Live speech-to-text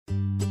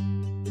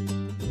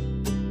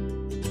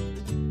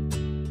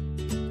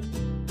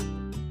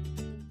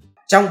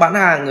trong bán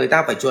hàng người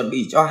ta phải chuẩn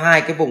bị cho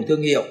hai cái vùng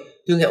thương hiệu.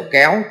 Thương hiệu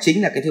kéo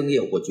chính là cái thương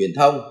hiệu của truyền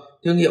thông,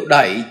 thương hiệu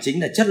đẩy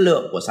chính là chất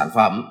lượng của sản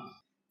phẩm.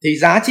 Thì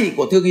giá trị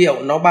của thương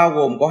hiệu nó bao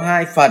gồm có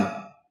hai phần.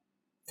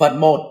 Phần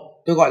 1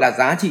 tôi gọi là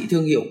giá trị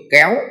thương hiệu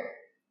kéo,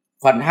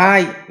 phần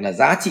 2 là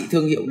giá trị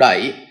thương hiệu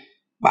đẩy.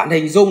 Bạn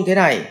hình dung thế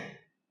này,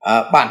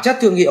 bản chất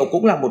thương hiệu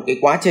cũng là một cái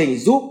quá trình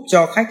giúp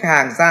cho khách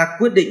hàng ra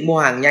quyết định mua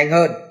hàng nhanh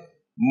hơn.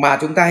 Mà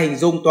chúng ta hình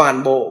dung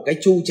toàn bộ cái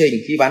chu trình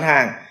khi bán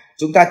hàng,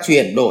 chúng ta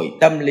chuyển đổi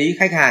tâm lý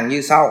khách hàng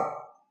như sau.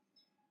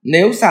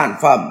 Nếu sản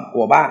phẩm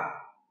của bạn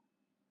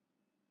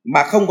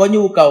mà không có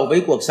nhu cầu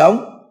với cuộc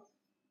sống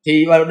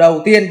thì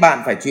đầu tiên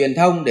bạn phải truyền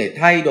thông để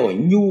thay đổi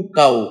nhu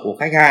cầu của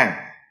khách hàng.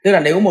 Tức là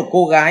nếu một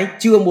cô gái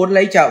chưa muốn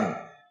lấy chồng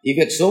thì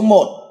việc số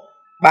 1,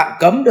 bạn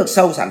cấm được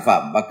sâu sản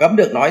phẩm và cấm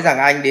được nói rằng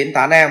anh đến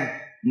tán em,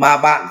 mà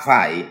bạn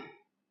phải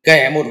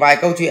kể một vài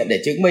câu chuyện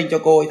để chứng minh cho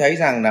cô ấy thấy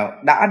rằng là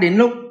đã đến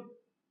lúc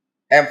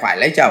em phải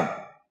lấy chồng.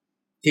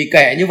 Thì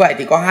kể như vậy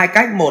thì có hai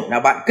cách, một là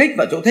bạn kích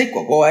vào chỗ thích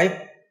của cô ấy,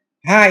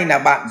 hai là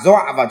bạn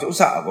dọa vào chỗ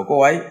sợ của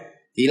cô ấy,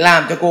 thì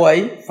làm cho cô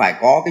ấy phải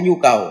có cái nhu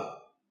cầu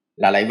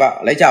là lấy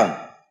vợ, lấy chồng.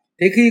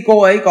 Thế khi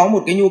cô ấy có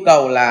một cái nhu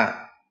cầu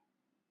là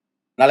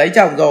lấy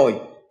chồng rồi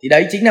thì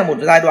đấy chính là một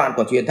giai đoạn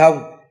của truyền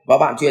thông, và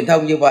bạn truyền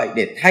thông như vậy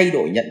để thay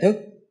đổi nhận thức,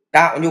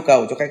 tạo nhu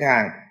cầu cho khách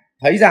hàng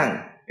thấy rằng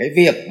cái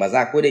việc mà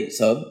ra quyết định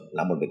sớm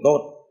là một việc tốt.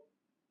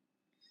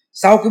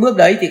 Sau cái bước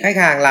đấy thì khách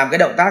hàng làm cái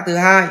động tác thứ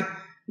hai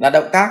là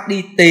động tác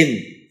đi tìm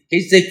cái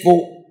dịch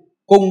vụ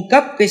cung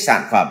cấp cái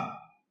sản phẩm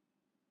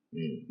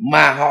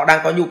mà họ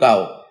đang có nhu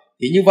cầu.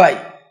 Thì như vậy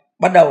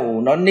bắt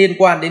đầu nó liên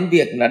quan đến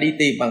việc là đi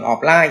tìm bằng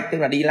offline, tức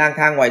là đi lang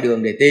thang ngoài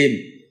đường để tìm,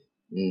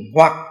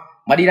 hoặc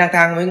mà đi lang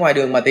thang với ngoài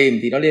đường mà tìm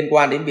thì nó liên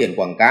quan đến biển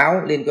quảng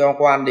cáo, liên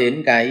quan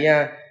đến cái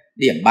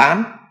điểm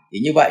bán. Thì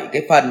như vậy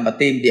cái phần mà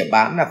tìm điểm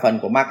bán là phần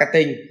của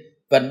marketing,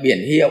 phần biển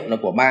hiệu là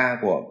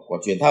của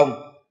truyền thông.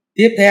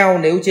 Tiếp theo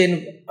nếu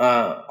trên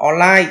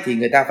online thì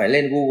người ta phải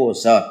lên Google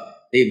search,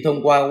 tìm thông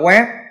qua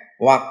web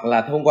hoặc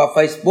là thông qua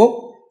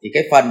Facebook, thì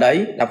cái phần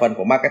đấy là phần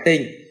của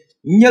marketing.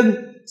 Nhưng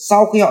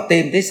sau khi họ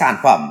tìm thấy sản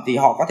phẩm thì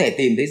họ có thể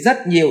tìm thấy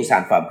rất nhiều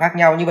sản phẩm khác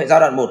nhau. Như vậy giai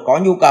đoạn 1 có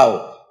nhu cầu,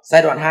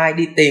 giai đoạn 2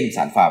 đi tìm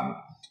sản phẩm.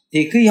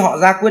 Thì khi họ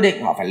ra quyết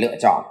định họ phải lựa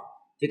chọn.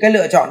 Thì cái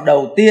lựa chọn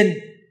đầu tiên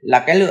là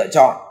cái lựa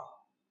chọn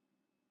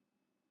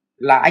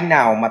là anh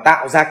nào mà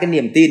tạo ra cái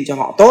niềm tin cho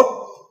họ tốt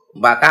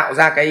và tạo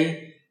ra cái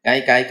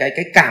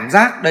cảm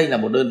giác đây là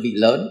một đơn vị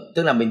lớn,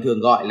 tức là mình thường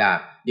gọi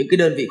là những cái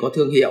đơn vị có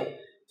thương hiệu.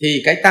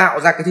 Thì cái tạo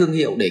ra cái thương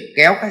hiệu để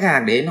kéo khách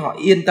hàng đến, họ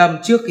yên tâm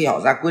trước khi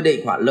họ ra quyết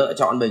định, họ lựa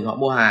chọn mình, họ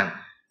mua hàng,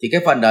 thì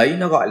cái phần đấy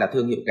nó gọi là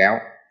thương hiệu kéo.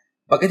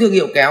 Và cái thương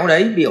hiệu kéo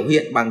đấy biểu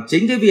hiện bằng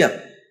chính cái việc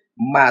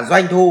mà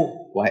doanh thu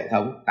của hệ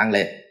thống tăng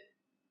lên.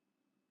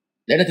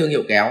 Đấy là thương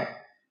hiệu kéo.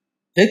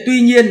 Thế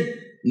tuy nhiên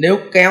nếu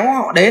kéo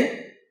họ đến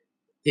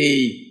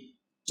thì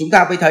chúng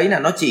ta mới thấy là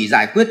nó chỉ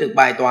giải quyết được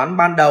bài toán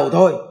ban đầu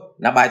thôi,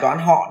 là bài toán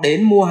họ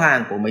đến mua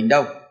hàng của mình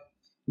đâu.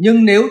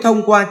 Nhưng nếu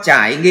thông qua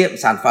trải nghiệm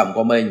sản phẩm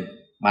của mình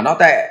mà nó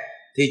tệ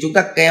thì chúng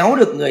ta kéo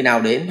được người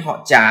nào đến,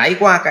 họ trải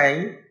qua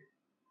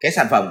cái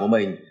sản phẩm của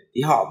mình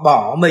thì họ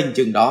bỏ mình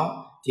chừng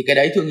đó, thì cái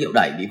đấy thương hiệu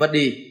đẩy bị mất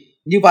đi.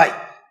 Như vậy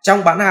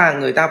trong bán hàng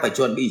người ta phải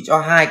chuẩn bị cho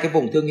hai cái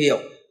vùng thương hiệu.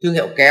 Thương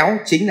hiệu kéo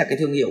chính là cái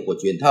thương hiệu của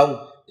truyền thông,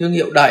 thương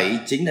hiệu đẩy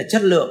chính là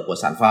chất lượng của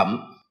sản phẩm.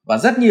 Và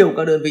rất nhiều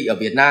các đơn vị ở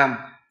Việt Nam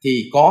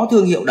thì có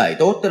thương hiệu đẩy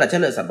tốt, tức là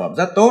chất lượng sản phẩm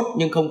rất tốt,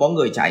 nhưng không có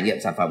người trải nghiệm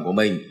sản phẩm của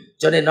mình,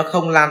 cho nên nó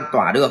không lan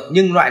tỏa được.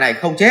 Nhưng loại này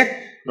không chết,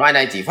 loại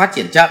này chỉ phát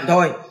triển chậm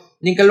thôi.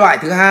 Nhưng cái loại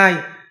thứ hai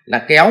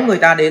là kéo người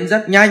ta đến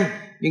rất nhanh,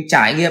 nhưng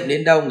trải nghiệm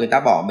đến đâu người ta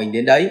bỏ mình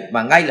đến đấy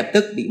và ngay lập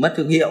tức bị mất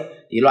thương hiệu,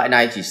 thì loại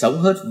này chỉ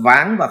sống hớt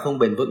váng và không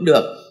bền vững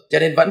được. Cho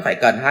nên vẫn phải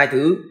cần hai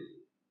thứ,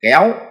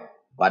 kéo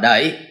và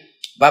đẩy.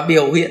 Và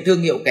biểu hiện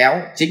thương hiệu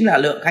kéo chính là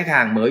lượng khách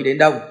hàng mới đến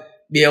đông,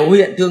 biểu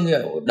hiện thương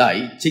hiệu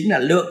đẩy chính là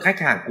lượng khách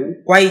hàng cũ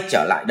quay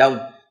trở lại đông.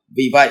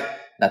 Vì vậy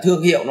là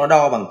thương hiệu nó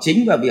đo bằng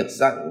chính vào việc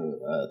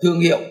thương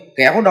hiệu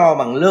kéo đo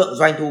bằng lượng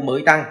doanh thu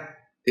mới tăng,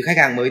 thì khách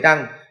hàng mới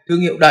tăng. Thương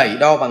hiệu đẩy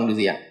đo bằng được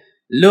gì ạ?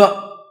 Lượng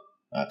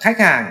khách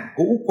hàng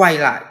cũ quay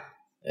lại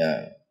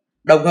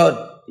đông hơn.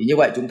 Thì như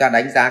vậy chúng ta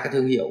đánh giá cái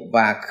thương hiệu,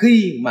 và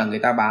khi mà người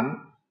ta bán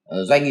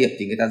doanh nghiệp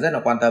thì người ta rất là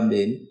quan tâm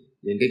đến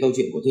cái câu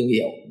chuyện của thương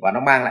hiệu, và nó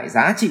mang lại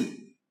giá trị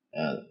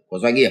của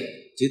doanh nghiệp.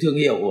 Chứ thương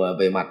hiệu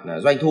về mặt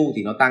doanh thu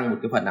thì nó tăng một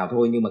cái phần nào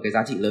thôi, nhưng mà cái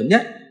giá trị lớn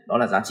nhất đó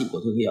là giá trị của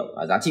thương hiệu,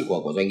 giá trị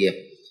của doanh nghiệp.